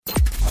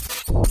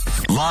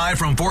Live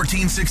from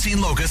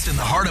 1416 Locust in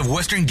the heart of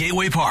Western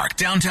Gateway Park,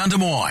 downtown Des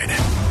Moines.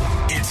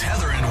 It's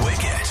Heather and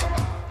Wicket.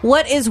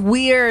 What is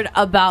weird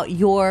about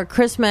your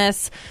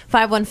Christmas?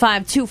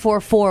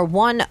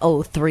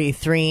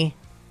 515-244-1033.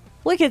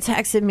 Wicket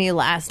texted me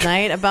last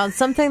night about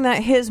something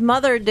that his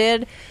mother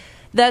did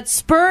that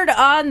spurred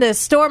on this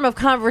storm of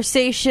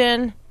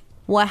conversation.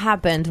 What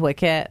happened,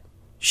 Wicket?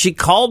 She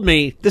called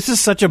me. This is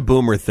such a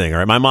boomer thing, all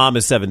right? My mom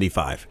is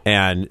 75,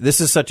 and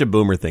this is such a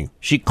boomer thing.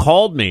 She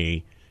called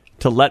me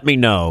to let me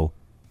know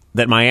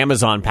that my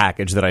Amazon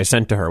package that I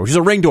sent to her, which is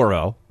a Ring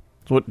doorbell,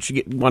 what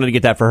she wanted to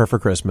get that for her for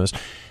Christmas,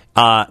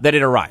 that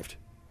it arrived.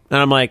 And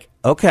I'm like,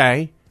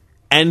 okay.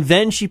 And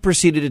then she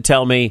proceeded to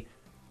tell me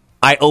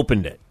I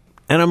opened it.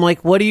 And I'm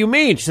like, what do you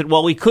mean? She said,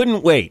 well, we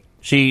couldn't wait.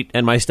 She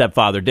and my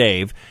stepfather,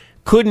 Dave,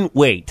 couldn't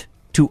wait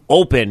to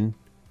open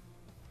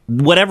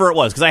whatever it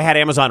was, because I had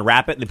Amazon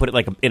wrap it and they put it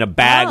like in a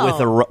bag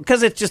with a,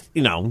 because it's just,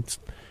 okay.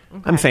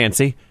 I'm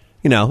fancy,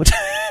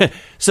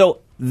 So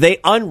they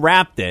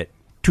unwrapped it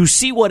to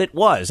see what it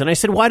was. And I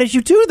said, why did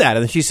you do that?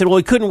 And she said, well,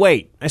 we couldn't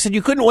wait. I said,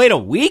 you couldn't wait a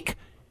week?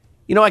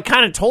 I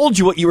kind of told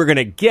you what you were going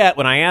to get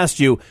when I asked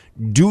you,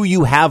 do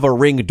you have a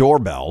Ring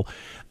doorbell?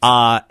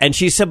 And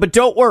she said, but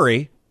don't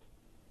worry,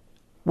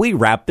 we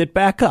wrapped it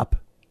back up.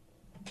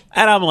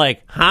 And I'm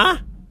like, huh?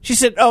 She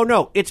said, oh,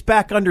 no, it's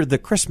back under the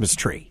Christmas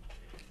tree.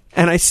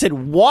 And I said,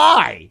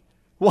 why?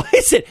 Why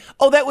is it?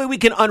 Oh, that way we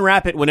can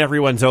unwrap it when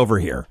everyone's over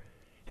here.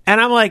 And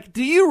I'm like,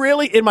 do you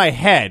really? In my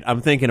head,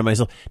 I'm thinking to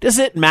myself, does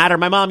it matter?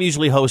 My mom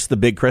usually hosts the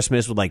big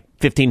Christmas with like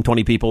 15,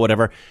 20 people,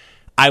 whatever.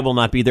 I will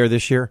not be there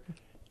this year.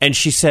 And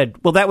she said,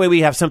 well, that way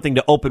we have something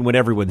to open when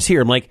everyone's here.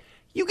 I'm like,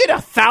 you get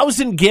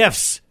 1,000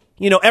 gifts.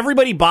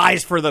 Everybody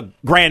buys for the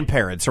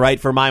grandparents, right?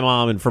 For my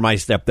mom and for my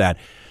stepdad.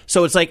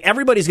 So it's like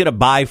everybody's going to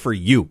buy for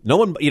you. No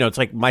one, it's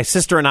like my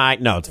sister and I.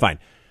 No, it's fine.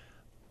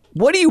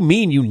 What do you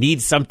mean you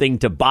need something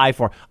to buy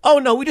for? Oh,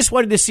 no, we just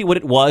wanted to see what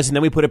it was, and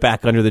then we put it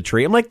back under the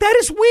tree. I'm like, that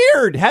is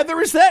weird. Heather,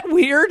 is that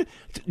weird?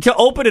 To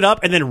open it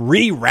up and then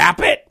rewrap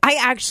it?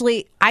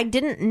 I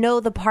didn't know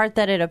the part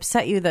that it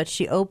upset you that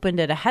she opened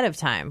it ahead of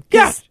time.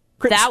 Yeah.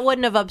 That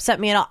wouldn't have upset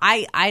me at all.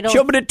 I don't. She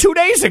opened it 2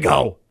 days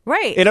ago.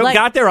 Right. It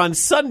got there on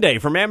Sunday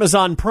from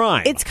Amazon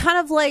Prime. It's kind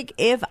of like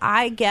if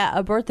I get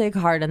a birthday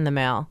card in the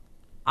mail,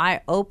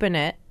 I open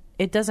it.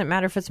 It doesn't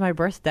matter if it's my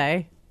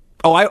birthday.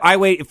 Oh, I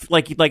wait,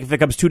 if it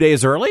comes 2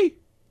 days early?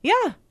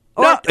 Yeah.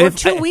 Or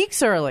 2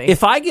 weeks early.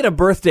 If I get a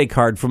birthday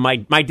card from my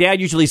dad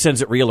usually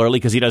sends it real early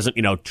because he doesn't,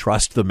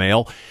 trust the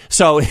mail.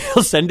 So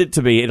he'll send it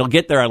to me. It'll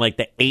get there on like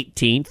the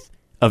 18th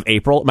of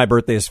April. My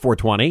birthday is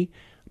 4/20.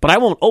 But I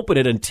won't open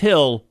it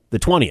until the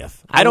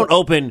 20th. I don't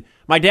open.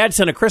 My dad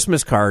sent a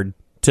Christmas card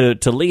to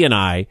Lee and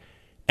I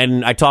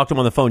talked to him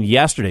on the phone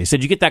yesterday. He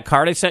said, you get that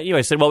card I sent you?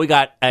 I said, well, we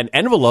got an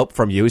envelope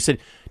from you. He said,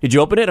 did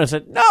you open it? I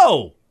said,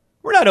 no.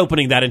 We're not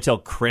opening that until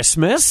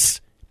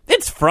Christmas.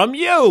 It's from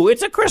you.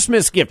 It's a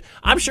Christmas gift.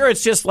 I'm sure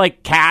it's just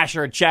like cash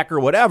or a check or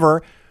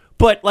whatever.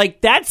 But we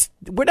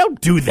don't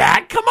do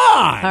that. Come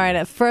on. All right.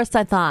 At first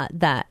I thought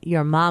that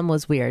your mom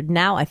was weird.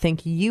 Now I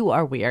think you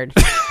are weird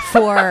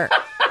for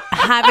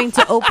having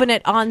to open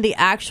it on the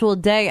actual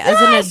day as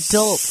an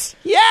adult.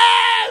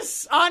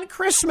 Yes. On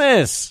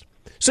Christmas.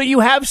 So you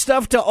have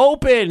stuff to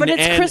open. But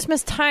it's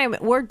Christmas time.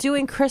 We're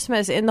doing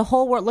Christmas in the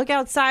whole world. Look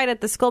outside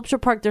at the sculpture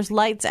park. There's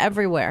lights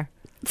everywhere.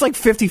 It's like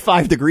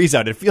 55 degrees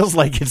out. It feels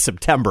like it's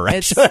September,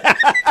 actually.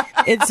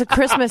 It's a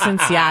Christmas in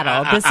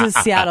Seattle. This is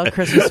Seattle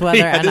Christmas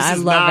weather, and I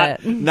love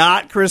it.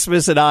 Not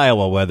Christmas in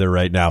Iowa weather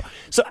right now.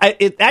 So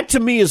that to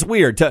me is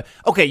weird.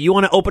 Okay, you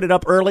want to open it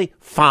up early?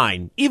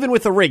 Fine. Even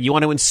with a Ring, you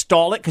want to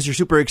install it because you're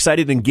super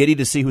excited and giddy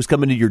to see who's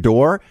coming to your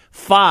door?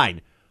 Fine.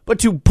 But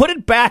to put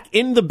it back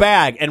in the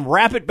bag and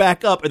wrap it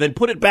back up and then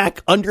put it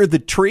back under the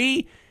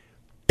tree,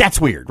 that's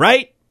weird,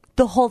 right?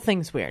 The whole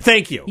thing's weird.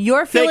 Thank you.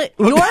 Your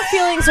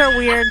feelings are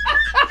weird.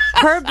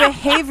 Her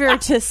behavior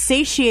to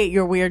satiate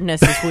your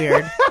weirdness is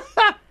weird.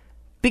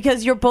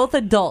 Because you're both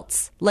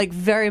adults, like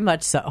very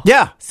much so.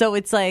 Yeah. So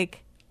it's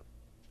like,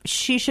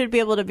 she should be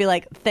able to be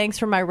like, thanks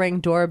for my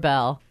Ring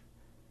doorbell.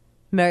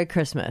 Merry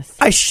Christmas.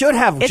 I should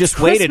have just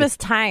waited. It's Christmas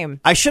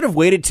time. I should have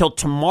waited till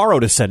tomorrow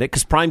to send it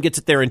because Prime gets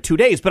it there in 2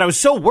 days. But I was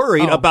so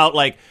worried about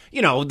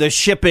the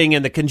shipping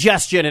and the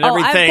congestion and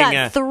everything. I've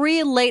got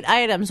 3 late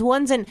items.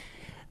 One's in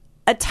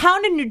a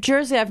town in New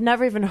Jersey I've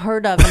never even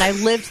heard of, and I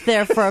lived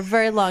there for a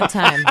very long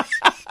time.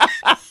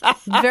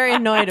 Very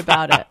annoyed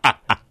about it.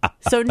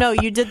 So, no,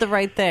 you did the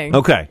right thing.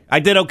 Okay.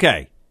 I did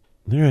okay.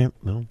 All right.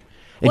 Well,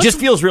 it just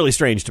feels really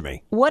strange to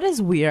me. What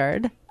is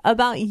weird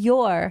about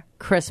your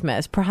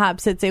Christmas?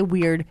 Perhaps it's a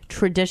weird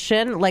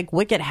tradition, like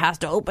Wicket has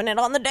to open it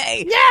on the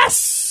day.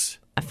 Yes!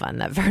 I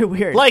find that very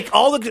weird. Like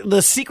all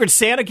the Secret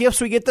Santa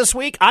gifts we get this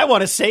week, I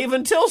want to save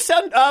until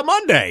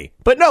Monday.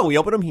 But no, we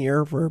open them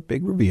here for a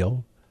big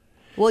reveal.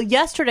 Well,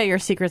 yesterday your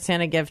Secret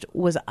Santa gift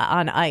was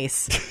on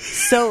ice,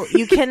 so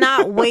you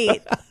cannot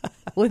wait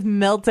with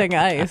melting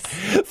ice.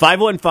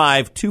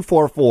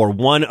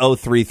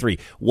 515-244-1033.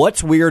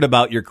 What's weird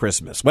about your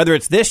Christmas? Whether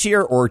it's this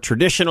year or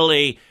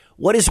traditionally,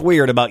 what is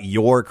weird about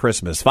your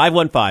Christmas?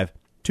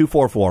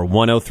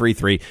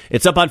 244-1033.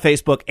 It's up on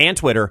Facebook and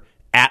Twitter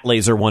at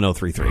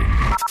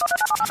Laser1033.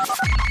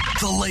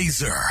 The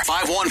Laser.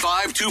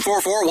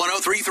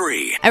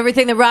 515-244-1033.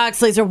 Everything that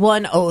rocks, Laser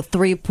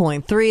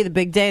 103.3. The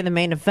big day, the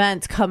main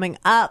event coming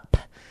up.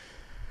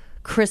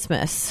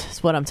 Christmas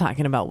is what I'm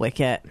talking about,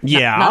 Wicket.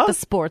 Yeah? Not the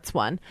sports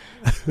one.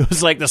 It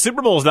was like the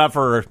Super Bowl is not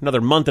for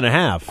another month and a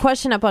half.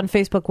 Question up on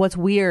Facebook, what's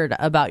weird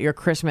about your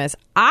Christmas?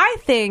 I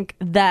think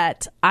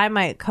that I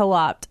might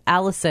co-opt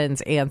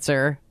Allison's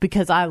answer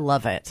because I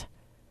love it.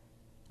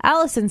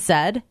 Allison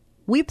said,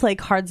 we play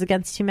Cards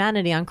Against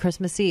Humanity on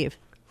Christmas Eve.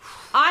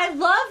 I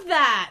love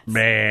that.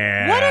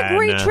 Man. What a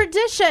great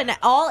tradition.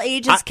 All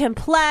ages can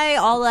play,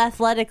 all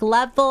athletic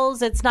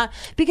levels. It's not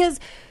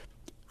because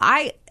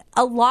a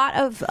lot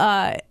of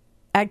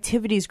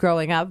activities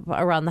growing up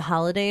around the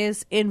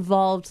holidays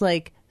involved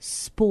like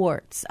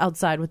sports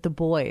outside with the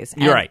boys.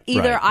 You're right.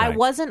 Either right. I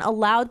wasn't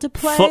allowed to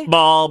play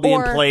football being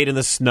or played in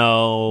the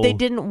snow. they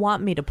didn't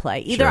want me to play.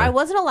 Either Sure. I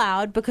wasn't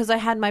allowed because I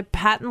had my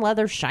patent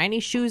leather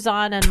shiny shoes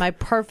on and my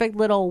perfect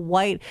little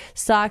white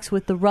socks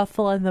with the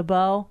ruffle and the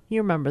bow.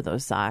 You remember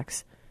those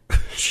socks?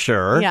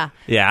 Sure. Yeah.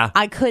 Yeah.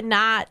 I could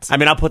not. I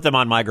mean, I'll put them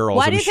on my girls.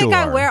 Why do you think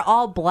I sure. wear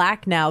all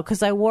black now?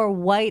 Because I wore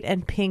white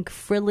and pink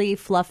frilly,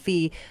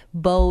 fluffy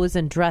bows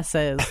and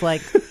dresses.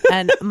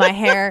 And my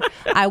hair,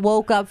 I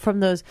woke up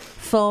from those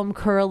foam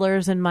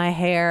curlers in my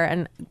hair.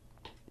 And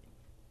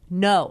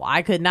no,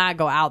 I could not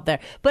go out there.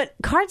 But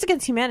Cards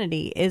Against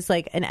Humanity is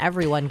like an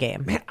everyone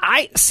game.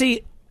 I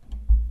see.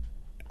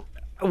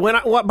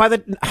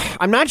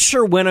 I'm not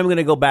sure when I'm going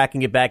to go back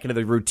and get back into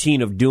the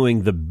routine of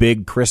doing the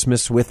big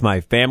Christmas with my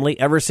family.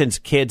 Ever since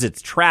kids,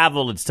 it's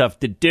travel, it's tough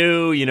to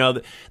do. You know,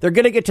 they're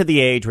going to get to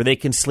the age where they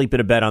can sleep in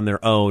a bed on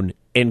their own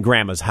in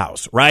grandma's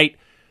house, right?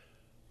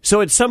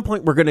 So at some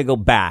point, we're going to go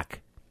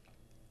back.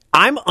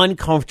 I'm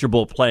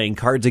uncomfortable playing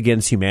Cards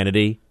Against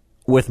Humanity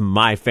with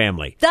my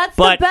family. That's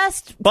the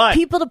best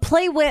people to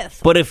play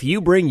with. But if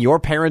you bring your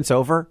parents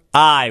over,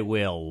 I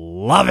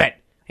will love it.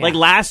 Yeah. Like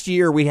last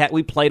year,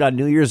 we played on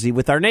New Year's Eve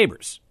with our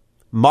neighbors.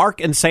 Mark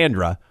and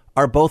Sandra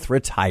are both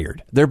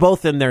retired. They're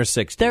both in their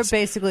 60s. They're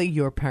basically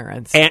your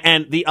parents.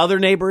 And the other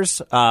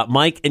neighbors,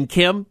 Mike and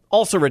Kim,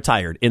 also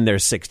retired in their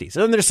 60s.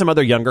 And then there's some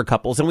other younger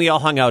couples, and we all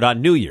hung out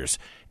on New Year's.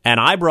 And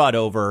I brought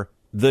over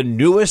the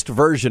newest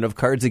version of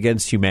Cards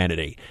Against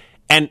Humanity.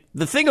 And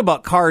the thing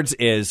about cards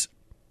is,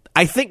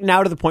 I think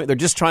now to the point they're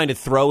just trying to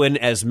throw in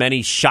as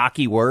many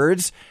shocky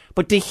words.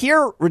 But to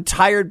hear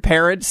retired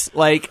parents,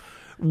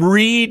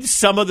 read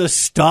some of the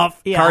stuff.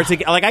 Yeah. Cards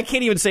like I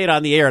can't even say it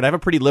on the air, and I have a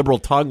pretty liberal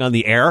tongue on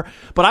the air,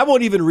 but I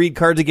won't even read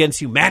Cards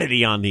Against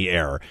Humanity on the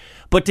air.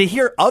 But to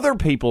hear other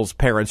people's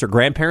parents or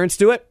grandparents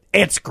do it,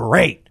 it's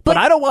great. But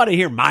I don't want to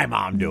hear my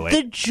mom do it.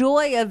 The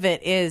joy of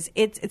it is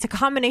it's a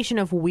combination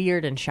of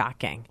weird and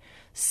shocking.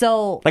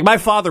 So my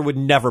father would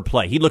never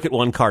play. He'd look at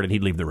one card and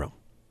he'd leave the room.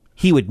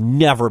 He would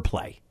never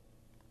play.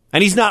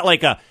 And he's not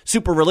like a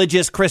super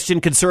religious Christian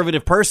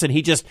conservative person.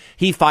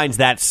 He finds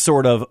that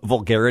sort of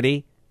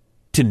vulgarity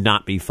to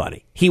not be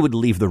funny. He would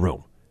leave the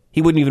room.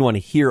 He wouldn't even want to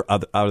hear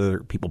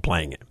other people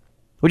playing it,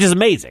 which is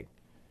amazing.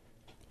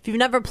 If you've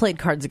never played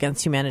Cards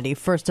Against Humanity,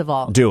 first of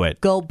all, do it.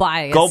 Go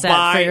buy a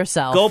set for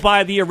yourself. Go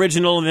buy the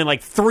original and then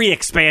 3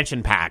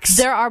 expansion packs.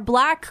 There are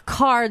black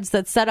cards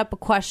that set up a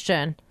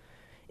question.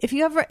 If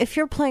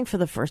you're playing for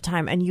the first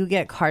time and you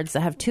get cards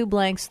that have 2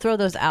 blanks, throw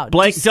those out.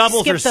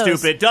 Doubles are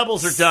stupid.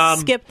 Doubles are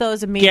dumb. Skip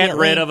those immediately. Get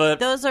rid of it.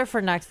 Those are for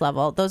next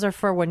level. Those are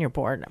for when you're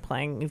bored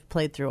playing. You've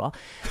played through all.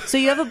 So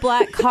you have a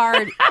black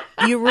card.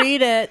 You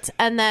read it,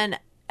 and then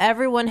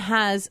everyone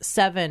has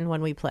 7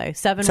 when we play.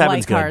 7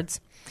 white cards.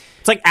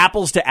 It's like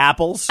apples to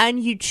apples. And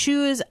you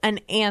choose an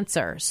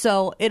answer.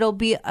 So it'll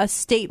be a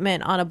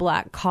statement on a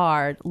black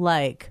card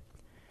like,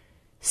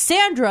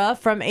 Sandra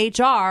from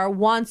HR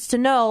wants to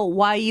know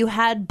why you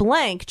had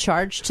blank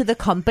charged to the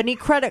company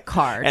credit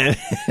card.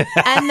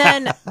 And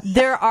then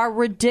there are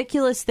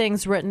ridiculous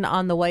things written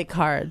on the white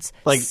cards.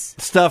 Like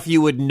stuff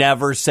you would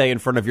never say in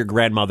front of your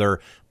grandmother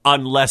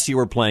unless you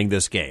were playing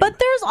this game. But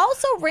there's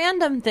also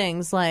random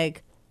things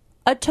like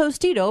a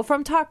Tostito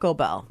from Taco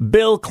Bell.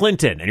 Bill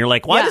Clinton. And you're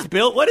like, why does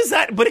Bill? What is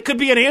that? But it could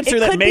be an answer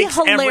that makes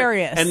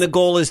hilarious. And the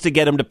goal is to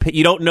get him to pick.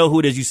 You don't know who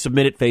it is. You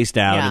submit it face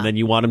down, and then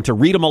you want him to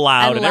read them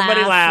aloud, and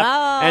everybody laughs.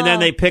 Oh. And then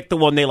they pick the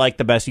one they like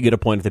the best. You get a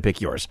point if they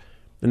pick yours.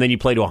 And then you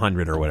play to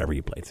 100 or whatever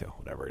you play to,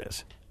 whatever it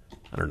is.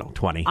 I don't know,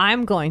 20.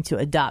 I'm going to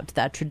adopt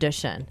that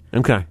tradition.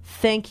 Okay.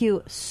 Thank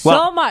you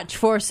so much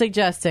for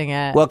suggesting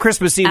it. Well,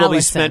 Christmas Eve Allison. will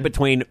be spent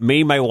between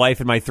me, my wife,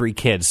 and my 3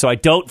 kids. So I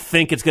don't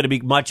think it's going to be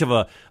much of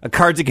a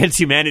Cards Against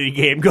Humanity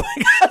game going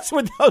on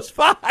with those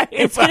 5.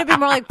 It's going to be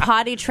more like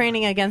potty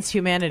training against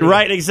humanity.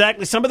 Right,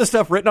 exactly. Some of the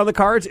stuff written on the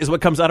cards is what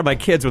comes out of my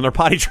kids when they're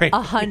potty trained.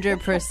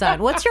 100%.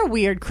 What's your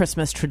weird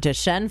Christmas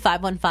tradition?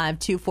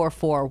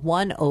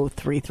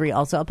 515-244-1033.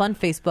 Also up on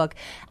Facebook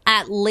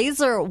at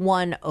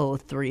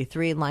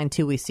Laser1033. Line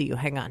 2, we see you.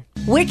 Hang on.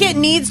 Wicket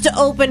needs to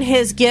open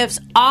his gifts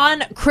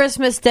on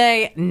Christmas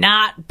Day,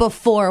 not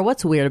before.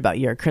 What's weird about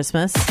your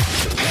Christmas?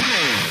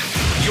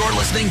 You're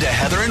listening to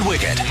Heather and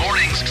Wicket.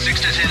 Mornings 6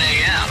 to 10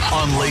 a.m.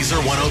 on Laser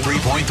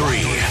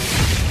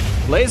 103.3.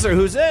 Laser,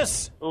 who's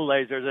this?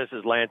 Laser, this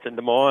is Lance in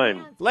Des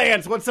Moines.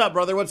 Lance, what's up,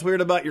 brother? What's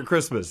weird about your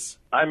Christmas?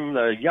 I'm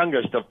the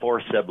youngest of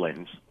 4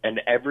 siblings,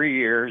 and every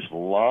year, as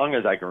long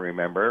as I can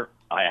remember,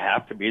 I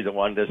have to be the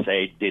one to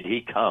say, did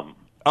he come?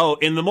 Oh,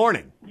 in the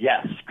morning.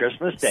 Yes,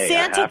 Christmas Day.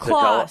 Santa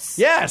Claus.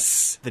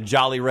 Yes, the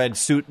jolly red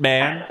suit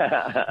man.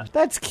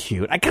 That's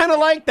cute. I kind of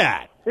like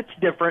that. It's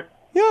different.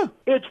 Yeah.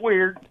 It's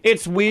weird.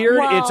 It's weird.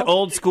 Well- It's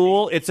old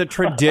school. It's a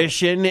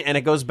tradition, and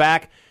it goes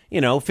back,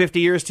 50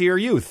 years to your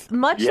youth.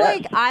 Much Yes.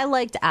 like I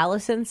liked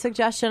Allison's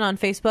suggestion on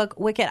Facebook,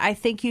 Wicket, I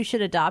think you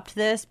should adopt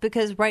this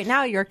because right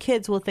now your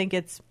kids will think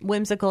it's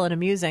whimsical and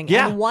amusing.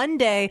 Yeah. And one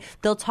day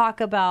they'll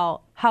talk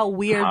about how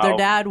weird their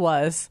dad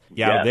was.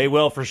 Yeah, Yes. they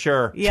will for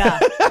sure. Yeah.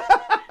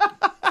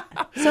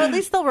 So at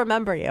least they'll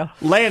remember you.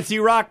 Lance,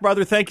 you rock,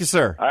 brother. Thank you,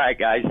 sir. All right,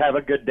 guys, have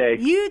a good day.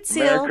 You too.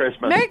 Merry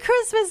Christmas. Merry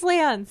Christmas,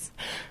 Lance.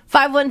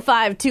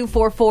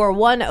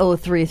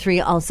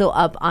 515-244-1033. Also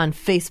up on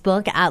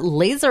Facebook at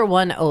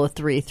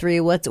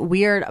Laser1033. What's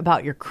weird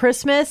about your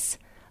Christmas?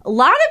 A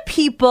lot of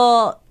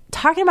people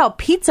talking about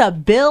pizza.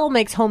 Bill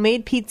makes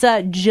homemade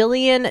pizza.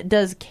 Jillian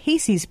does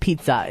Casey's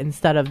pizza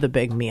instead of the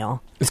big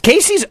meal. Is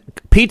Casey's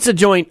pizza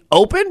joint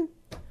open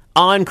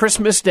on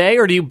Christmas Day,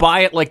 or do you buy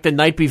it like the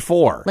night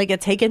before? Like a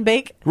take and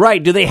bake?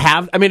 Right. Do they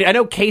have... I mean, I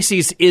know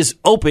Casey's is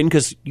open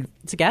because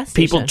It's a gas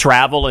people station.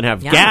 travel and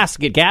have Yeah.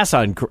 get gas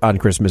on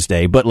Christmas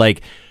Day. But,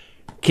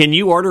 can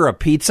you order a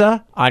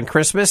pizza on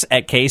Christmas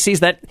at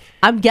Casey's? That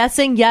I'm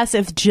guessing yes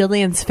if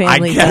Jillian's I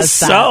family guess does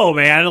that. so,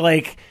 man.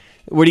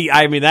 What do you...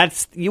 I mean,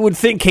 you would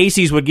think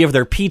Casey's would give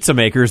their pizza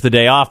makers the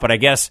day off, but I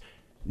guess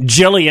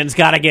Jillian's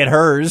got to get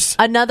hers.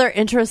 Another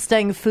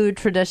interesting food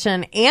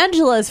tradition,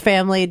 Angela's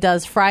family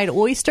does fried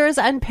oysters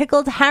and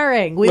pickled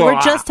herring. We were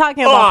just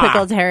talking about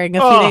pickled herring a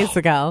few days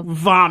ago.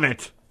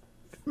 Vomit.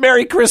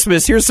 Merry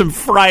Christmas. Here's some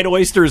fried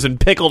oysters and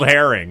pickled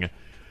herring.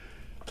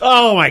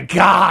 Oh, my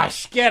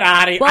gosh. Get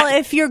out of here. Well,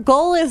 if your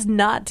goal is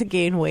not to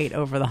gain weight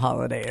over the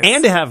holidays.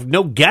 And to have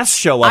no guests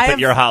show up at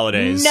your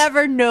holidays.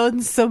 Never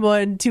known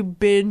someone to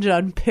binge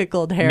on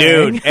pickled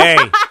herring. Dude,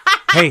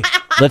 hey,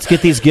 let's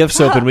get these gifts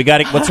open. We got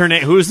it. What's her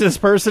name? Who's this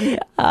person?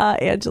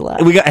 Angela.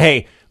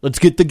 Let's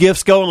get the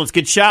gifts going. Let's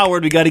get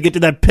showered. We got to get to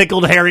that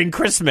pickled herring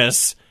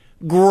Christmas.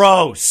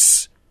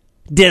 Gross.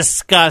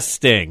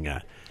 Disgusting.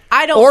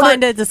 I don't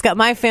find it disgusting.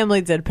 My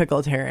family did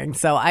pickled herring,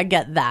 so I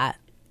get that.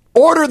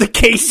 Order the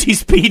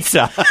Casey's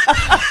pizza.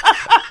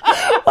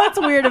 What's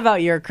weird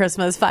about your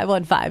Christmas?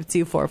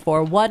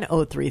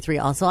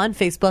 515-244-1033. Also on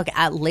Facebook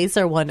at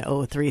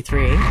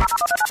Laser1033.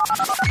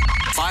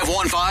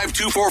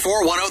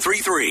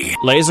 515-244-1033.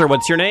 Laser,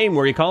 what's your name?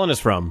 Where are you calling us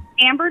from?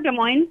 Amber, Des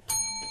Moines.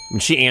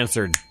 And she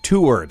answered 2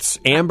 words.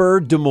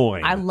 Amber Des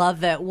Moines. I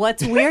love it.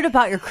 What's weird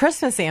about your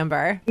Christmas,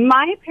 Amber?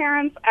 My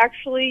parents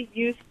actually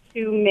used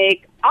to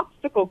make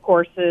obstacle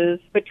courses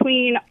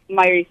between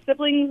my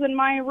siblings in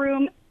my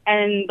room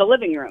and the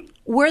living room.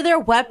 Were there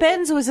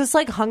weapons? Was this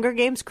like Hunger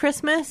Games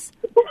Christmas?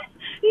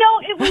 No,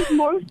 it was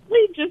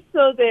mostly just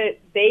so that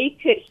they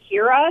could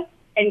hear us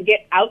and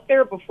get out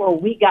there before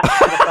we got to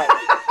the fight.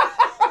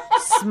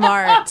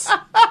 Smart.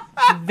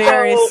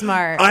 Very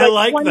smart. I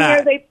like one that.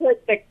 year they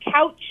put the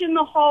couch in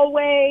the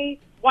hallway.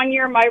 One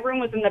year my room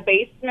was in the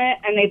basement,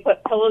 and they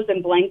put pillows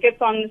and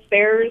blankets on the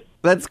stairs.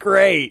 That's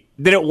great.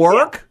 Did it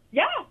work?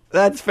 Yeah.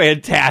 That's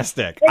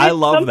fantastic. And I it's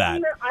love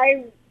something that.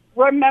 I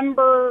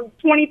remember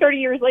 20, 30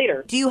 years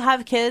later. Do you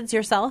have kids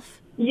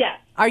yourself? Yes.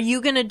 Are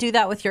you going to do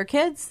that with your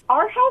kids?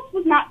 Our house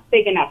was not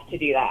big enough to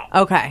do that.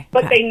 Okay.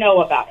 But they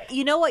know about it.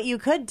 You know what you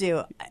could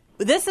do?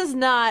 This is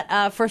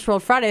not First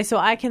World Friday, so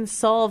I can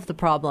solve the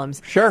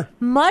problems. Sure.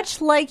 Much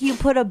like you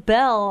put a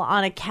bell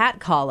on a cat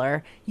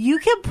collar, you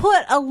can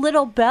put a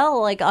little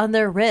bell on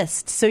their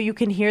wrist so you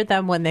can hear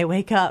them when they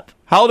wake up.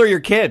 How old are your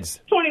kids?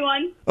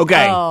 21.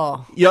 Okay.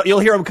 Oh. You'll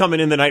hear them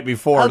coming in the night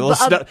before.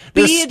 They're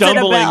beads and a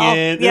stumbling bell.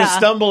 in. Yeah. They're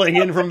stumbling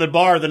in from the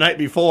bar the night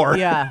before.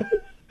 Yeah.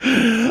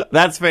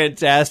 That's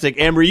fantastic.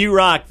 Amber, you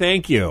rock.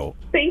 Thank you.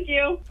 Thank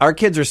you. Our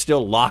kids are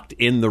still locked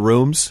in the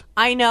rooms.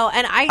 I know,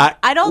 and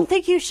I don't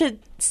think you should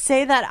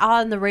say that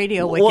on the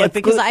radio, Wicked,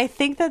 because I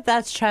think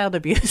that's child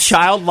abuse.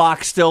 Child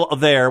lock's still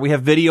there. We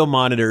have video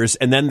monitors,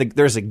 and then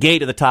there's a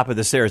gate at the top of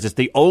the stairs. It's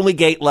the only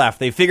gate left.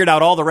 They figured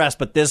out all the rest,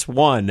 but this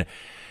one.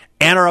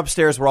 And our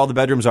upstairs, where all the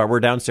bedrooms are, we're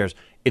downstairs.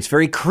 It's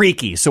very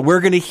creaky, so we're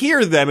going to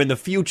hear them in the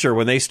future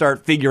when they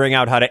start figuring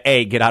out how to,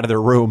 A, get out of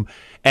their room,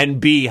 and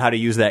B, how to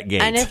use that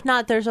gate. And if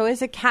not, there's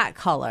always a cat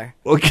collar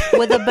Okay.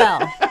 with a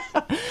bell.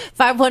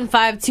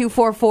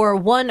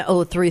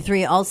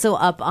 515-244-1033. Also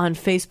up on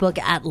Facebook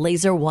at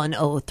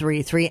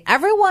Laser1033.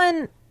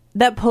 Everyone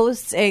that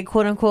posts a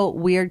quote-unquote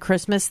weird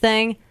Christmas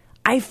thing,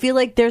 I feel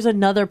like there's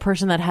another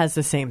person that has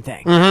the same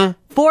thing. Mm-hmm.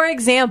 For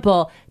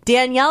example,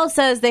 Danielle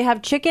says they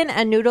have chicken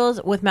and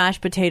noodles with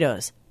mashed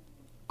potatoes.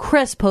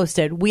 Chris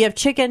posted, we have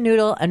chicken,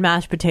 noodle, and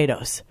mashed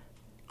potatoes.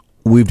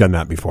 We've done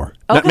that before.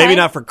 Okay. Maybe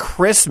not for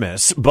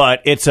Christmas,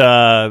 but it's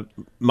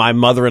my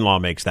mother-in-law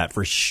makes that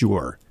for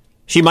sure.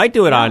 She might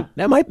do it on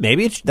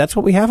that's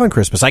what we have on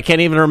Christmas. I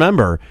can't even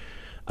remember.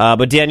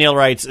 But Danielle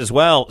writes as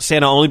well,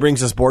 Santa only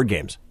brings us board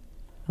games.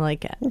 I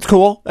like it. It's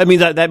cool. I mean,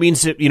 that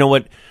means that, you know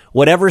what?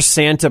 Whatever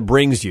Santa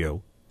brings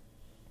you,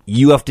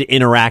 you have to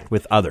interact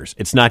with others.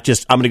 It's not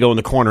just, I'm going to go in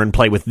the corner and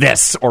play with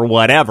this or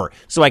whatever.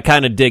 So I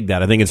kind of dig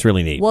that. I think it's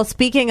really neat. Well,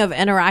 speaking of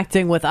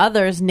interacting with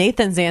others,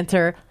 Nathan's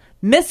answer,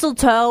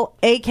 mistletoe,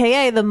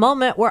 a.k.a. the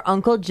moment where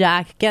Uncle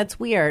Jack gets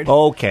weird.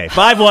 Okay.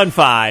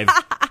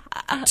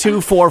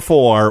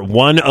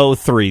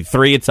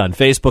 515-244-1033. It's on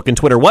Facebook and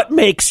Twitter. What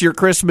makes your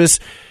Christmas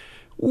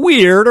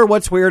weird, or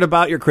what's weird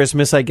about your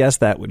Christmas? I guess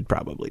that would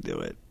probably do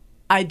it.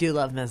 I do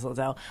love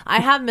mistletoe.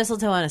 I have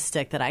mistletoe on a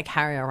stick that I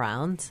carry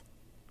around.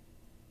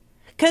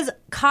 Because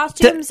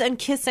costumes and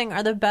kissing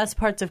are the best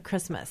parts of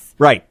Christmas.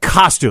 Right.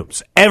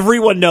 Costumes.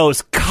 Everyone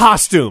knows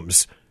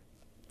costumes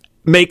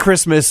make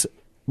Christmas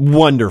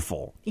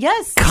wonderful.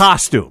 Yes.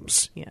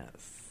 Costumes. Yes.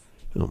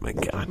 Oh, my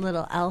God.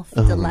 Little elf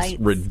delights.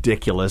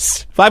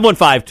 Ridiculous.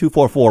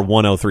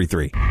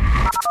 515-244-1033.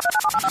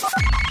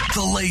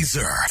 The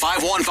Laser.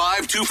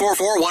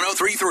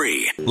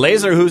 515-244-1033.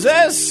 Laser, who's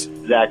this?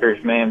 Zachary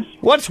Mames.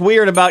 What's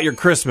weird about your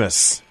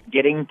Christmas?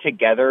 Getting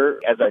together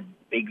as a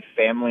big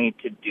family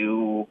to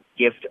do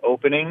gift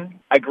opening.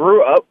 I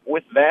grew up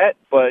with that,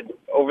 but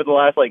over the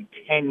last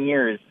 10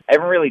 years, I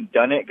haven't really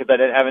done it because I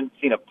haven't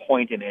seen a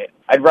point in it.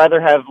 I'd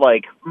rather have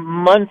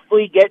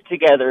monthly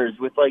get-togethers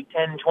with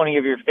 10, 20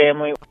 of your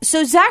family.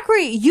 So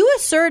Zachary, you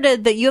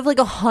asserted that you have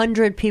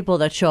 100 people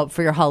that show up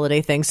for your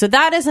holiday thing. So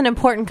that is an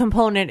important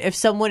component if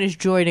someone is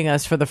joining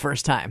us for the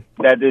first time.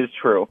 That is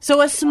true.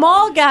 So a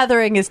small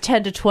gathering is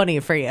 10 to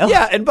 20 for you.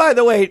 Yeah, and by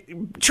the way,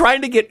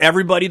 trying to get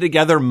everybody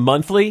together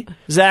monthly,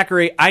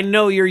 Zachary, I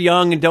know you're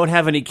young and don't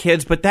have any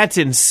kids, but that's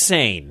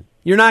insane.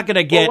 You're not going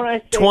to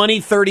get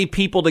 20, 30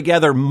 people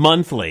together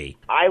monthly.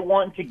 I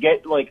want to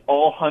get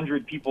all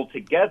 100 people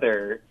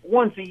together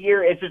once a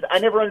year. It's just, I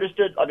never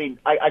understood. I mean,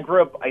 I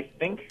grew up, I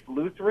think,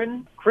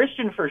 Lutheran,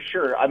 Christian for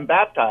sure. I'm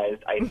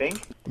baptized, I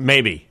think.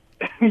 Maybe.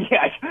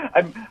 Yeah,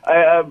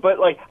 but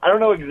I don't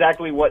know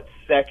exactly what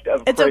sect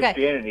of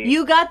Christianity. Okay.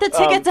 You got the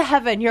ticket to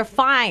heaven. You're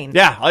fine.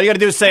 Yeah, all you got to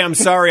do is say, I'm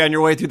sorry on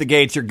your way through the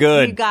gates. You're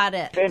good. You got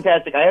it.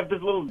 Fantastic. I have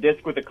this little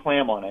disc with a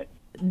clam on it.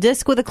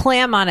 Disc with a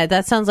clam on it.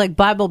 That sounds like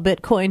Bible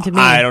Bitcoin to me.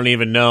 I don't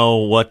even know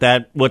what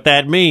that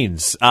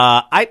means.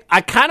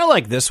 I kind of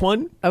like this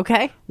one.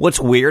 Okay. What's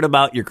weird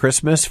about your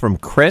Christmas, from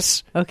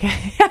Chris?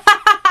 Okay.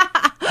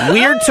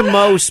 Weird to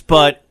most,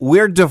 but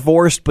we're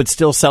divorced but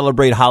still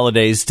celebrate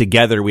holidays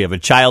together. We have a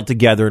child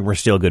together and we're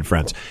still good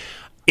friends.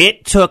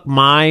 It took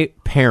my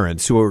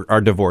parents, who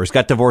are divorced,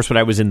 got divorced when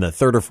I was in the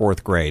 3rd or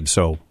 4th grade,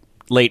 so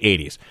late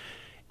 80s.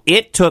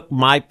 It took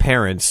my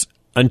parents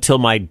until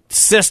my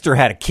sister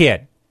had a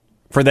kid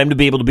for them to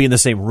be able to be in the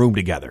same room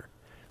together.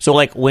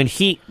 So when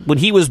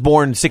he was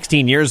born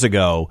 16 years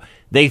ago,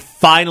 they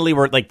finally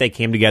were they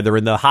came together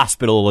in the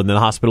hospital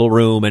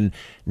room, and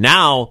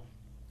now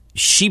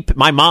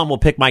my mom will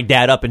pick my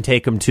dad up and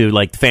take him to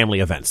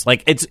family events.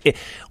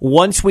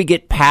 Once we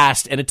get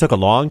past, and it took a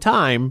long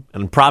time,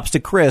 and props to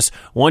Chris,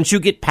 once you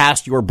get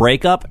past your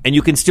breakup and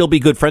you can still be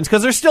good friends,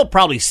 because there's still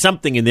probably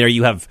something in there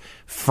you have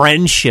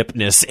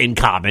friendshipness in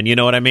common, you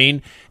know what I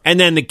mean? And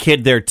then the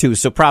kid there too.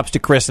 So props to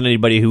Chris and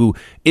anybody who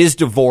is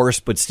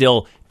divorced but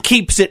still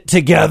keeps it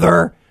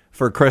together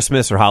for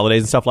Christmas or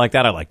holidays and stuff like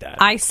that. I like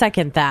that. I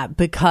second that,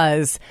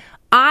 because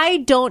I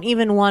don't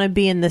even want to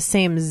be in the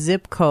same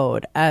zip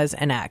code as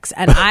an ex,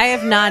 and I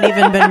have not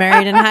even been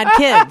married and had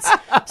kids.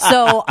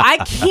 So I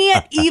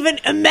can't even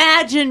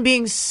imagine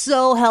being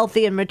so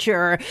healthy and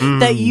mature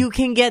that you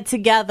can get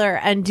together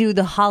and do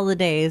the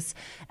holidays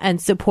and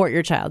support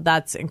your child.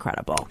 That's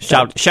incredible.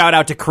 Shout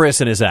out to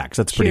Chris and his ex.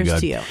 That's pretty good.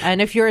 Cheers to you. And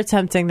if you're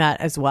attempting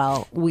that as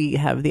well, we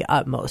have the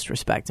utmost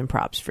respect and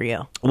props for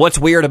you. What's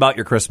weird about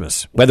your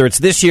Christmas? Whether it's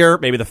this year,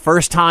 maybe the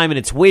first time, and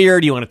it's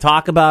weird, you want to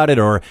talk about it,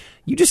 or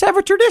you just have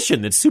a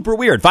tradition that's super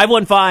weird.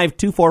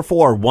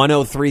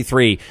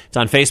 515-244-1033. It's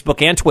on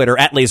Facebook and Twitter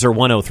at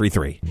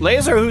Laser1033.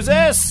 Laser, who's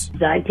this?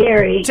 Hi,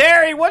 Terry.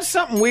 Terry, what's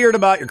something weird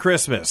about your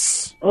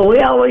Christmas? Well, we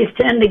always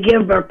tend to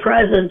give our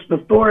presents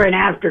before and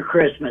after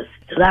Christmas.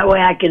 So that way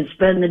I can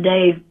spend the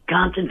day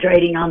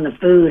concentrating on the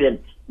food and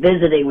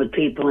visiting with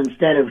people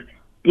instead of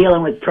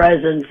dealing with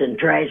presents and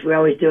trash. We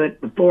always do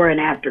it before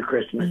and after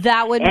Christmas.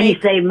 That would and make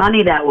you save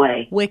money that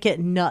way. Wicket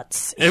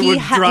nuts. It would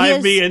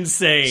drive me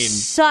insane.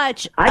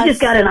 I just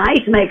got an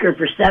ice maker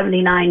for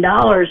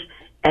 $79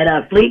 at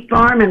a Fleet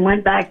Farm and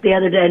went back the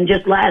other day, and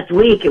just last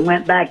week, and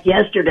went back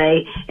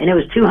yesterday, and it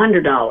was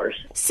 $200.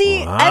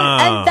 See,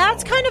 and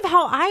that's kind of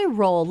how I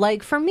roll.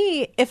 For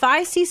me, if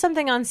I see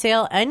something on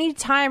sale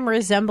anytime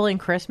resembling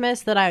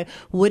Christmas that I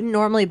wouldn't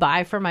normally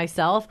buy for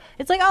myself,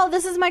 it's oh,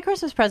 this is my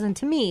Christmas present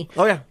to me.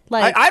 Oh, yeah.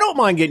 I don't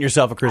mind getting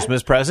yourself a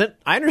Christmas present.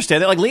 I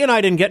understand that. Lee and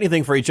I didn't get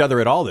anything for each other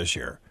at all this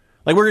year.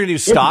 We're going to do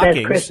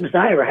stockings. This is the best Christmas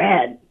I ever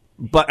had.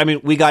 But I mean,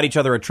 we got each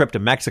other a trip to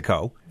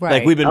Mexico.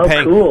 Right. We've been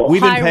paying. Cool.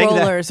 We've been High paying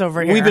rollers that,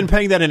 over here. We've been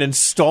paying that in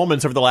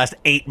installments over the last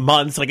 8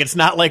 months. It's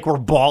not like we're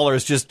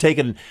ballers just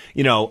taking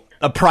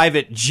a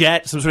private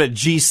jet, some sort of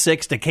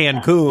G6 to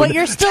Cancun. But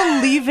you're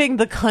still leaving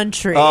the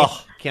country.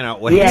 Oh,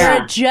 Cannot wait. Yeah,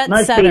 You're a jet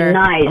must setter. be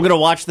nice. I'm going to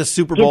watch the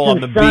Super Get Bowl on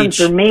some the sun beach.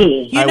 for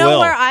me. You I know will.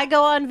 where I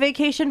go on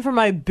vacation for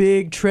my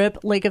big trip?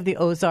 Lake of the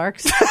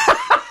Ozarks.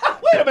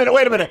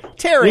 Wait a minute.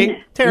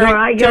 Terry. Where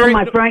I go in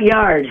my front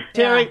yard.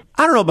 Terry,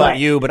 I don't know about What?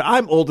 you, but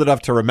I'm old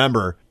enough to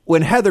remember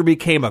when Heather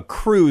became a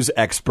cruise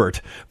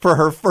expert for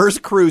her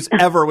first cruise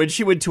ever when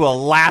she went to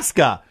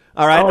Alaska.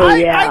 All right. Oh,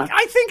 yeah.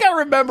 I think I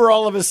remember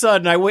all of a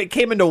sudden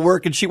came into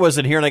work and she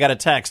wasn't here and I got a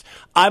text.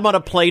 I'm on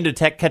a plane to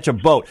catch a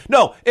boat.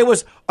 No, it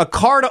was a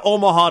car to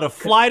Omaha to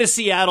fly to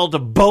Seattle to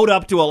boat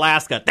up to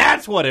Alaska.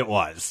 That's what it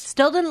was.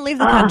 Still didn't leave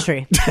the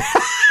country.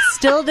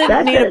 Still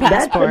didn't need a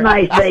That's passport. a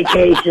nice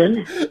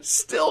vacation.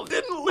 Still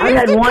didn't leave I've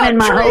had the one in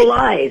my country. whole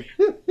life.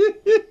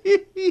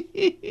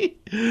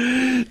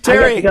 I got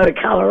Terry, to go to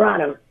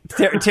Colorado.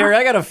 Terry,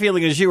 I got a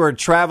feeling as you were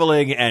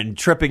traveling and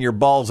tripping your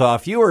balls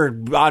off, you were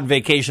on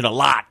vacation a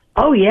lot.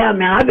 Oh, yeah,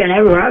 man. I've been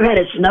everywhere. I've had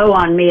it snow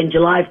on me in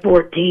July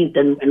 14th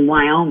in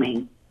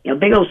Wyoming. You know,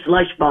 big old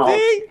slush balls.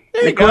 See?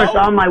 There And you of course, go.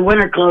 all my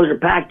winter clothes are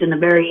packed in the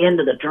very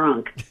end of the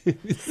trunk.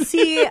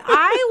 See,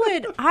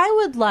 I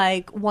would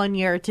like one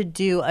year to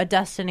do a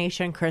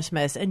destination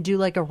Christmas and do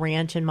like a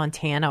ranch in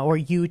Montana or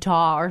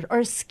Utah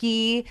or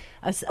ski,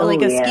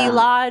 like a ski yeah.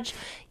 lodge.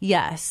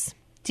 Yes.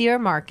 Dear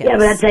Marcus. Yeah, but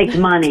that takes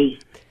money.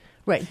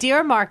 Right.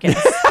 Dear Marcus.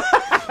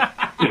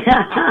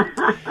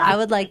 I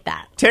would like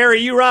that. Terry,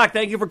 you rock.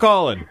 Thank you for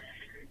calling.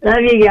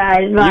 Love you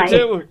guys. Bye. You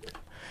too.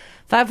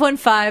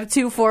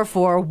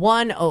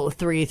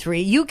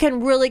 515-244-1033. You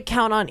can really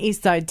count on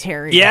Eastside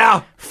Terry.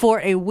 Yeah.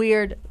 For a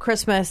weird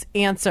Christmas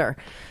answer.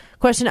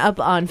 Question up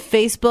on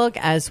Facebook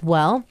as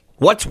well.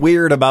 What's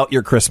weird about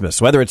your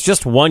Christmas? Whether it's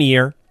just 1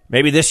 year,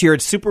 maybe this year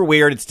it's super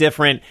weird, it's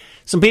different.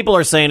 Some people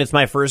are saying it's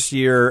my first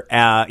year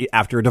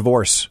after a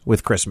divorce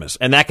with Christmas,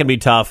 and that can be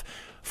tough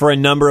for a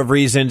number of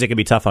reasons. It can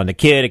be tough on the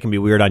kid. It can be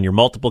weird on your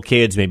multiple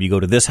kids. Maybe you go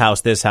to this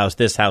house,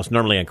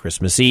 normally on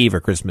Christmas Eve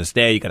or Christmas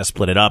Day. You got to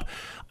split it up.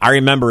 I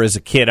remember as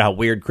a kid how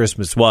weird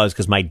Christmas was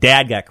because my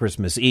dad got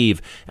Christmas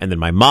Eve and then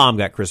my mom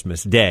got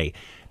Christmas Day.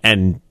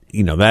 And,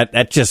 you know,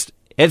 that just...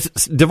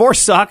 divorce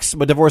sucks,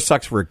 but divorce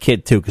sucks for a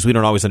kid, too, because we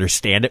don't always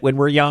understand it when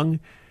we're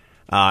young.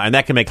 And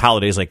that can make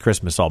holidays like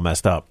Christmas all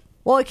messed up.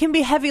 Well, it can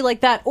be heavy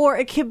like that, or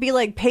it could be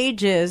like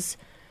Pages,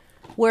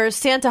 where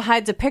Santa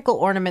hides a pickle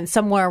ornament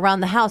somewhere around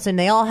the house, and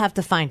they all have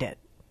to find it.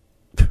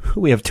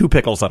 We have 2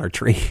 pickles on our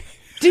tree.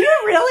 Do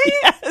you really?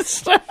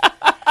 Yes.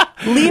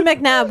 Lee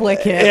McNabb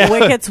Wicket,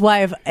 Wicket's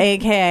wife,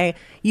 a.k.a.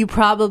 you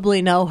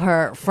probably know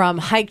her from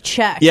Hike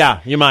Check. Yeah,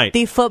 you might.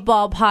 The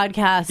football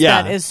podcast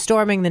that is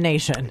storming the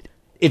nation.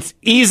 It's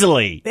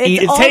easily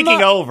it's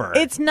taking over.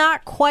 It's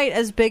not quite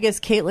as big as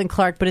Caitlin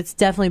Clark, but it's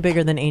definitely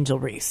bigger than Angel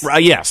Reese.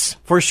 Yes,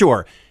 for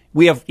sure.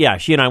 We have,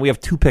 she and I, we have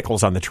 2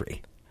 pickles on the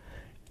tree.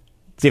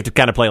 So you have to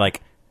kind of play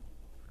like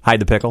hide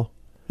the pickle.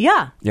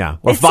 Yeah. Yeah.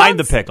 Or find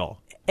the pickle.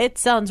 It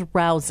sounds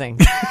rousing.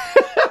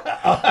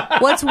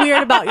 What's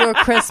weird about your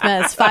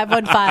Christmas?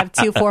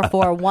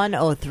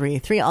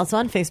 515-244-1033. Also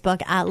on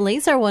Facebook at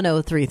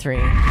Laser1033.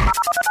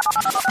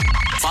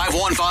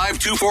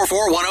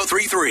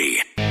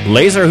 515-244-1033.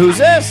 Laser, who's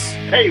this?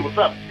 Hey, what's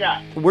up,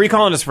 Scott? Where are you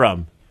calling us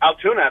from?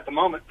 Altoona at the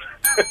moment.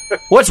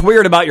 What's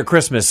weird about your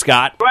Christmas,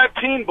 Scott? So I have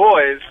teen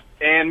boys,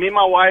 and me and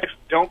my wife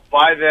don't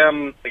buy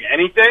them like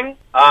anything.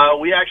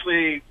 We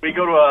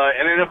go to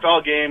an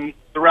NFL game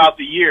throughout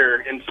the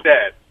year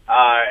instead,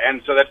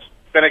 and so that's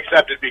been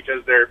accepted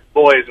because they're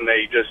boys and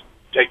they just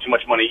take too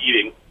much money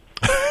eating.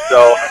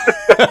 So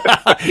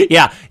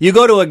yeah, you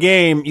go to a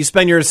game, you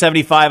spend your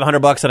 $75,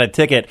 $100 on a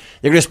ticket.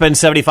 You're going to spend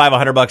 $75,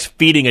 $100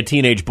 feeding a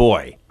teenage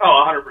boy.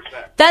 Oh, 100%.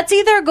 That's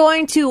either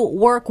going to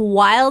work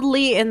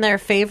wildly in their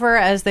favor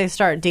as they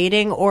start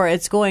dating, or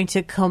it's going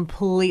to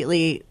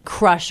completely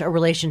crush a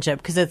relationship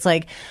because it's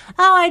like,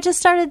 oh, I just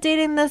started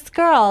dating this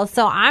girl,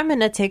 so I'm going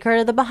to take her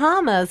to the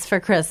Bahamas for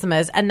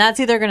Christmas. And that's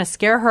either going to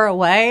scare her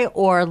away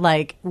or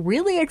like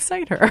really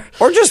excite her.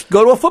 Or just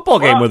go to a football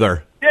game with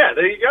her. Yeah,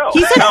 there you go.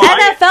 He's an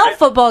NFL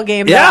football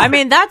game, though. Yeah. I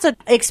mean, that's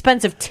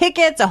expensive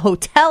tickets, a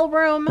hotel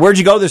room. Where'd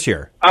you go this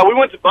year? We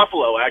went to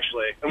Buffalo,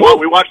 actually, and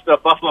we watched the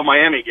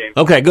Buffalo-Miami game.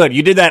 Okay, good.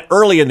 You did that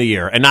early in the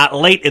year and not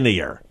late in the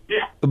year.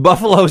 Yeah.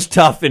 Buffalo's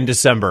tough in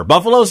December.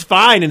 Buffalo's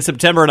fine in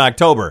September and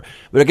October,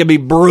 but it can be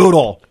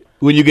brutal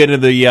when you get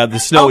into the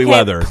snowy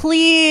weather.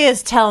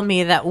 Please tell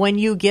me that when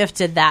you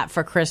gifted that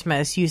for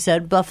Christmas, you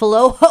said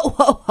Buffalo, ho,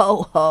 ho,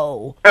 ho,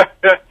 ho.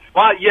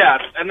 Well,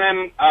 yes, and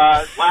then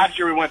last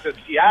year we went to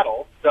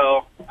Seattle,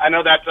 so I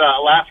know that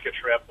Alaska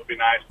trip would be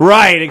nice.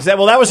 Right, exactly.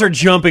 Well, that was her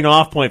jumping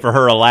off point for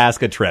her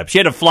Alaska trip. She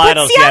had to fly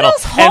to Seattle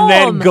home. and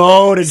then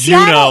go to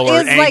Seattle Juneau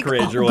or is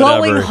Anchorage like or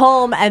whatever. going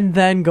home and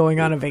then going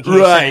on a vacation.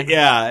 Right,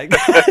 yeah.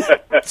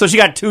 So she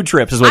got 2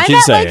 trips is what I'm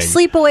she's at saying. like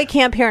sleepaway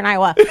camp here in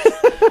Iowa.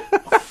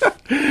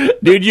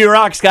 Dude, you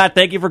rock, Scott.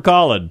 Thank you for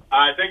calling.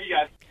 Thank you,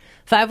 guys.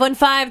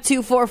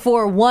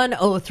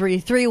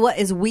 515-244-1033. What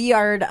is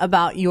weird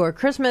about your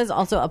Christmas?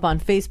 Also up on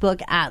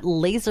Facebook at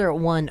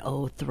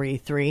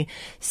Laser1033.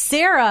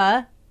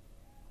 Sarah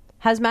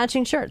has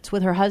matching shirts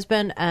with her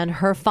husband and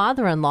her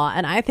father-in-law,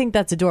 and I think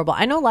that's adorable.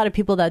 I know a lot of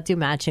people that do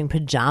matching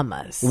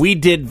pajamas. We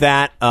did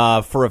that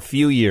for a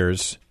few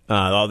years.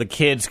 All the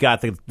kids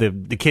got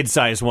the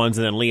kid-sized ones,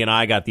 and then Lee and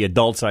I got the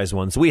adult-sized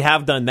ones. We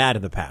have done that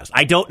in the past.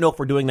 I don't know if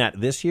we're doing that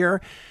this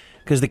year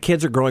because the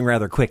kids are growing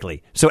rather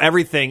quickly. So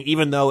everything,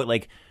 even though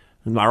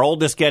our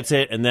oldest gets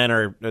it, and then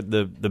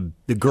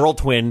the girl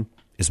twin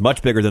is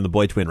much bigger than the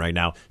boy twin right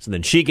now. So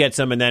then she gets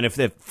them, and then if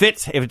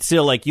it's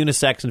still like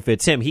unisex and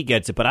fits him, he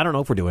gets it. But I don't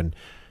know if we're doing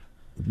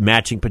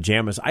matching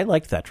pajamas. I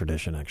liked that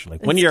tradition, actually.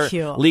 One year,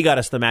 cute. Lee got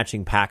us the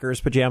matching Packers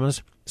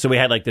pajamas. So we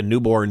had like the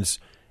newborns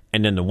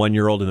and then the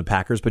 1-year-old in the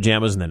Packers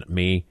pajamas, and then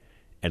me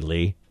and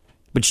Lee.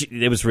 But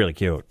it was really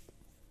cute.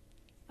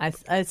 I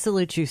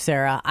salute you,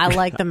 Sarah. I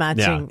like the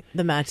matching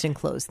the matching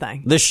clothes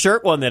thing. The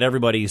shirt one that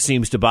everybody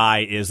seems to buy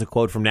is the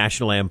quote from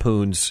National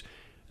Lampoon's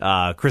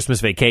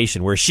Christmas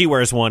Vacation, where she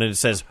wears one and it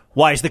says,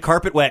 "Why is the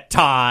carpet wet,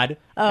 Todd?"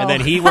 And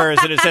then he wears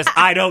it and it says,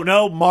 "I don't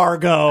know,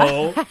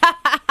 Margot."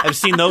 I've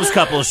seen those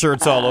couple of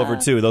shirts all over,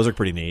 too. Those are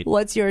pretty neat.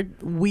 What's your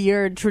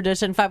weird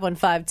tradition?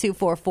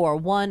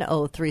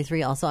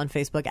 515-244-1033. Also on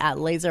Facebook at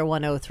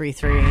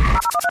Laser1033.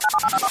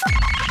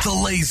 The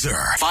Laser.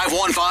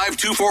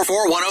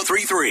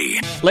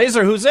 515-244-1033.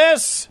 Laser, who's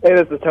this? Hey,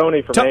 this is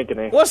Tony from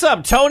Ankeny. What's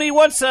up, Tony?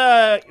 What's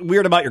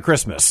weird about your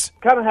Christmas?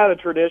 Kind of had a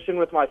tradition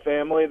with my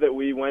family that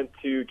we went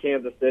to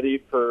Kansas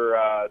City for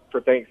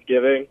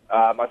Thanksgiving.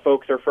 My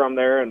folks are from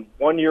there, and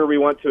one year we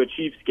went to a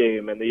Chiefs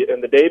game, and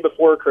the day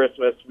before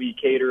Christmas we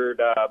catered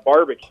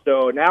barbecue.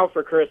 So now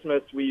for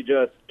Christmas we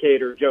just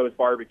cater Joe's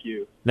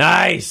Barbecue.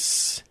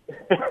 Nice.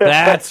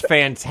 That's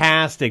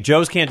fantastic.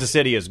 Joe's Kansas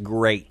City is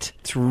great.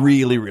 It's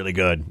really, really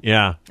good.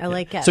 Yeah. I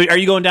like it. So are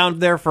you going down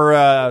there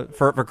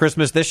for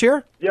Christmas this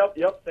year? Yep,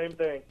 same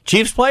thing.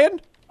 Chiefs playing?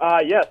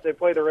 Yes, they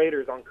play the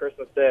Raiders on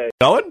Christmas Day.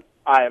 Going?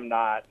 I am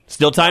not.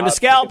 Still time to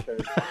scalp.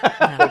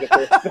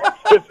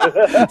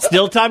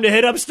 Still time to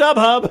hit up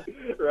StubHub.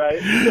 Right.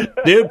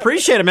 Dude,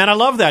 appreciate it, man. I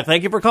love that.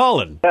 Thank you for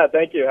calling. Yeah,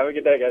 thank you. Have a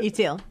good day, guys. You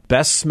too.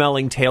 Best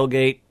smelling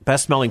tailgate,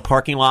 best smelling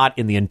parking lot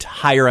in the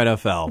entire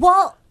NFL.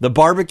 Well, the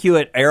barbecue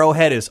at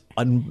Arrowhead is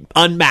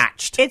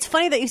unmatched. it's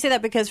funny that you say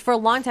that because for a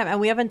long time, and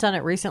we haven't done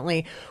it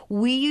recently,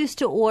 we used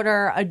to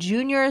order a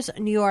Junior's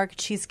New York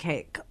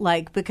cheesecake,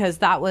 because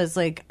that was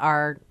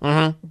our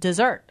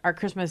dessert, our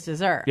Christmas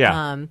dessert.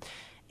 Yeah.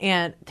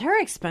 And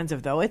they're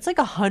expensive, though. It's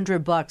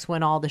 $100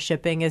 when all the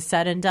shipping is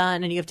said and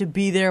done, and you have to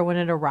be there when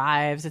it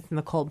arrives. It's in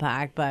the cold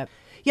pack. But,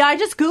 yeah, I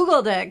just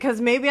Googled it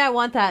because maybe I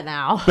want that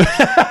now.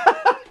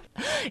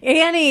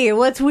 Annie,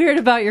 what's weird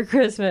about your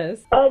Christmas?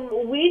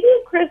 We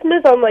do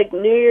Christmas on,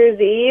 New Year's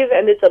Eve,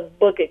 and it's a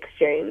book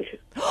exchange.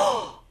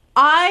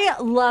 I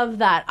love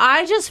that.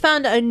 I just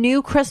found a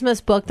new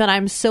Christmas book that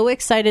I'm so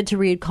excited to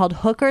read called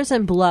Hookers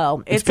and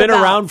Blow. It's been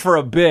around for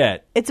a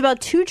bit. It's about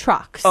 2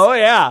 trucks. Oh,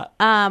 yeah.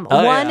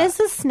 One is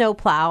a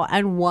snowplow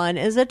and one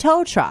is a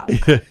tow truck.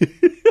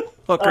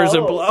 Hookers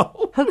and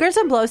Blow. Hookers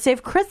and Blow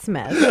save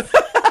Christmas.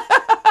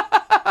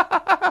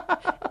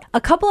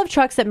 A couple of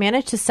trucks that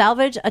managed to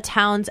salvage a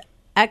town's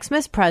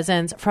Xmas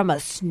presents from a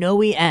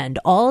snowy end.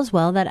 All is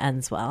well that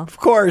ends well. Of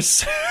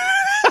course.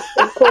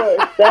 Of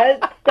course.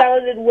 That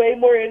sounded way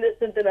more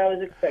innocent than I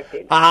was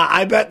expecting.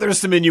 I bet there's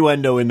some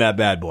innuendo in that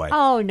bad boy.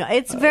 Oh, no.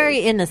 It's very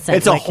innocent.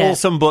 It's a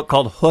wholesome book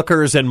called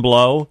Hookers and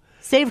Blow.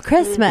 Save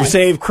Christmas.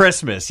 Save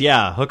Christmas.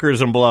 Yeah,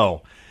 Hookers and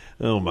Blow.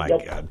 Oh, my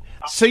God.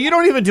 So you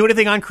don't even do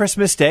anything on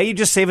Christmas Day? You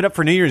just save it up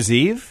for New Year's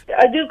Eve?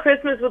 I do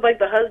Christmas with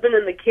the husband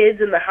and the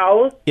kids in the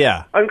house.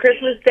 Yeah. On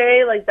Christmas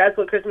Day, that's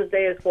what Christmas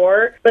Day is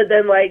for. But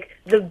then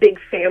the big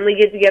family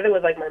get together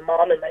with my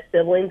mom and my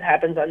siblings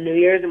happens on New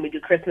Year's, and we do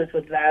Christmas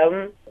with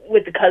them,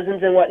 with the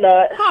cousins and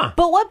whatnot. Huh.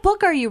 But what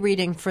book are you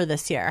reading for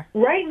this year?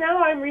 Right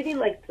now I'm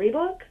reading 3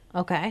 books.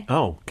 Okay.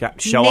 Oh,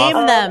 God. Show Name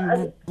off.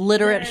 them,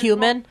 literate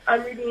human.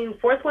 I'm reading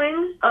Fourth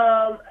Wing,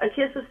 A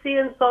Kiss of Sea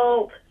and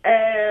Salt,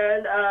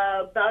 and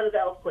Bout of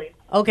Elf Queen.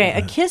 Okay,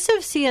 A Kiss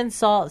of Sea and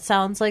Salt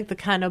sounds like the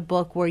kind of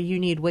book where you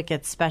need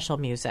Wicked's special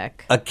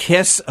music. A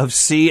Kiss of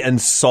Sea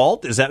and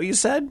Salt? Is that what you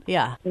said?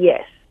 Yeah.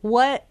 Yes.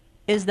 What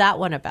is that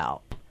one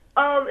about?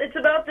 It's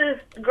about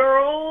this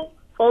girl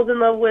falls in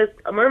love with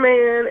a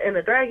merman and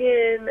a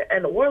dragon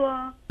and a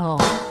warlock. Oh.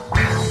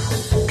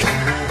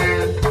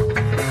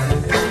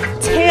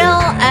 Tale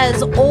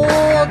as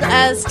old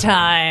as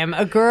time.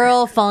 A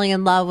girl falling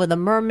in love with a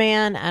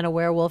merman and a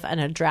werewolf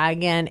and a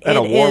dragon. And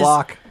a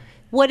warlock.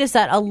 What is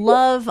that? A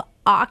love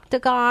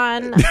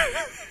octagon?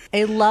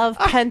 A love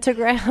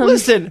pentagram?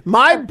 Listen,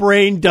 my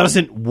brain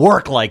doesn't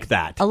work like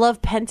that. A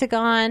love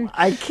pentagon?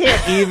 I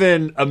can't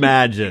even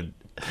imagine.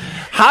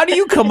 How do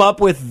you come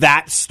up with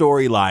that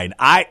storyline?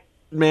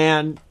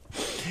 Man.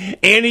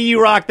 Annie,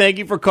 you rock. Thank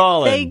you for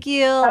calling. Thank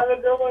you. Have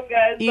a good one,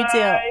 guys. You Bye.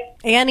 too.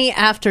 Annie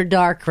After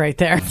Dark right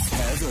there.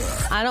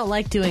 I don't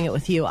like doing it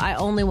with you. I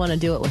only want to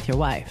do it with your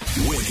wife.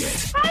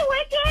 Wicked. Hi,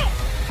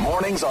 Wicked.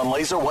 Mornings on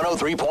Laser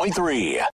 103.3.